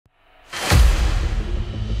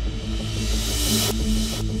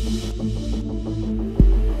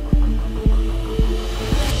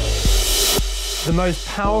The most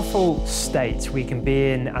powerful state we can be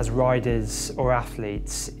in as riders or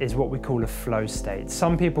athletes is what we call a flow state.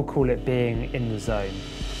 Some people call it being in the zone.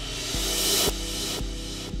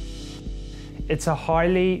 It's a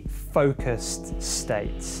highly focused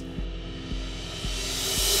state.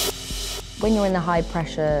 When you're in the high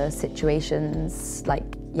pressure situations, like,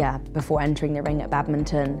 before entering the ring at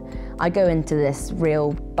badminton, I go into this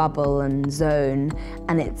real bubble and zone,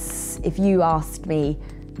 and if you asked me,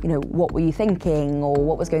 what were you thinking or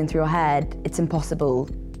what was going through your head, it's impossible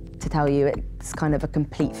to tell you. It's kind of a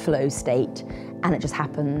complete flow state, and it just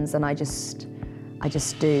happens, and I just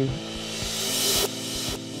do.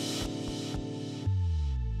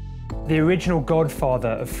 The original godfather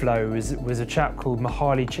of flow was a chap called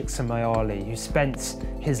Mihaly Csikszentmihalyi, who spent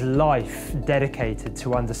his life dedicated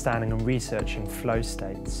to understanding and researching flow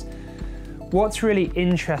states. What's really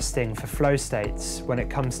interesting for flow states when it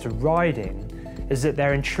comes to riding is that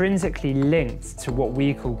they're intrinsically linked to what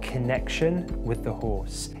we call connection with the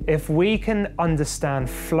horse. If we can understand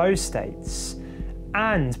flow states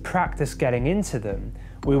and practice getting into them,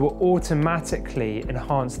 we will automatically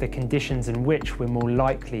enhance the conditions in which we're more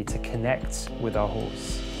likely to connect with our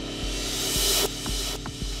horse.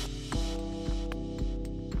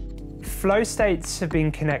 Flow states have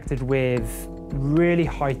been connected with really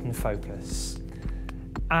heightened focus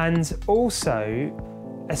and also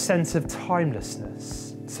a sense of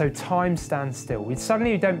timelessness. So time stands still. We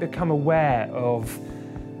suddenly don't become aware of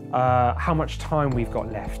how much time we've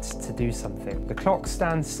got left to do something. The clock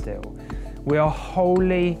stands still. We are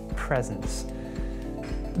wholly present.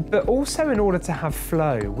 But also, in order to have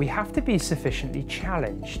flow, we have to be sufficiently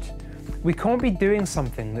challenged. We can't be doing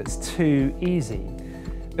something that's too easy,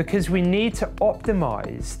 because we need to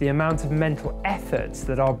optimize the amount of mental effort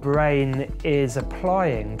that our brain is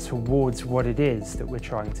applying towards what it is that we're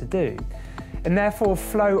trying to do. And therefore,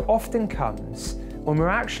 flow often comes when we're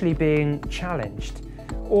actually being challenged,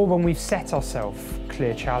 or when we've set ourselves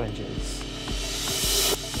clear challenges.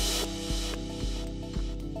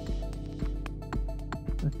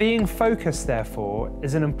 Being focused, therefore,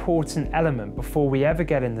 is an important element before we ever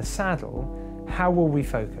get in the saddle. How will we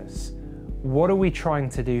focus? What are we trying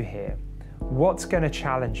to do here? What's going to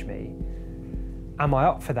challenge me? Am I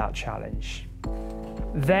up for that challenge?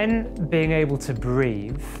 Then being able to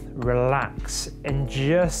breathe, relax, and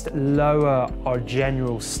just lower our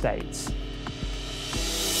general state.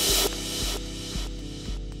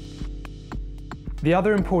 The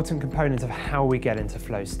other important component of how we get into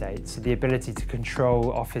flow states is the ability to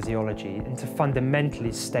control our physiology and to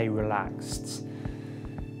fundamentally stay relaxed.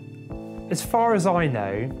 As far as I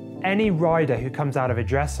know, any rider who comes out of a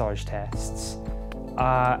dressage tests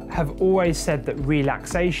have always said that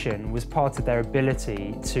relaxation was part of their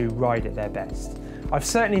ability to ride at their best. I've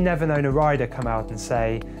certainly never known a rider come out and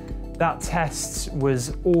say, that test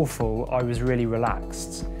was awful, I was really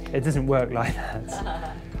relaxed. It doesn't work like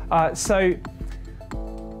that.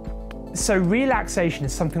 So relaxation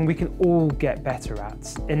is something we can all get better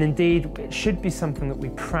at, and indeed it should be something that we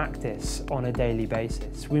practice on a daily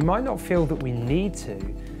basis. We might not feel that we need to,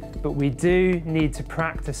 but we do need to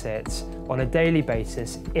practice it on a daily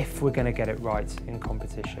basis if we're going to get it right in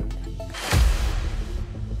competition.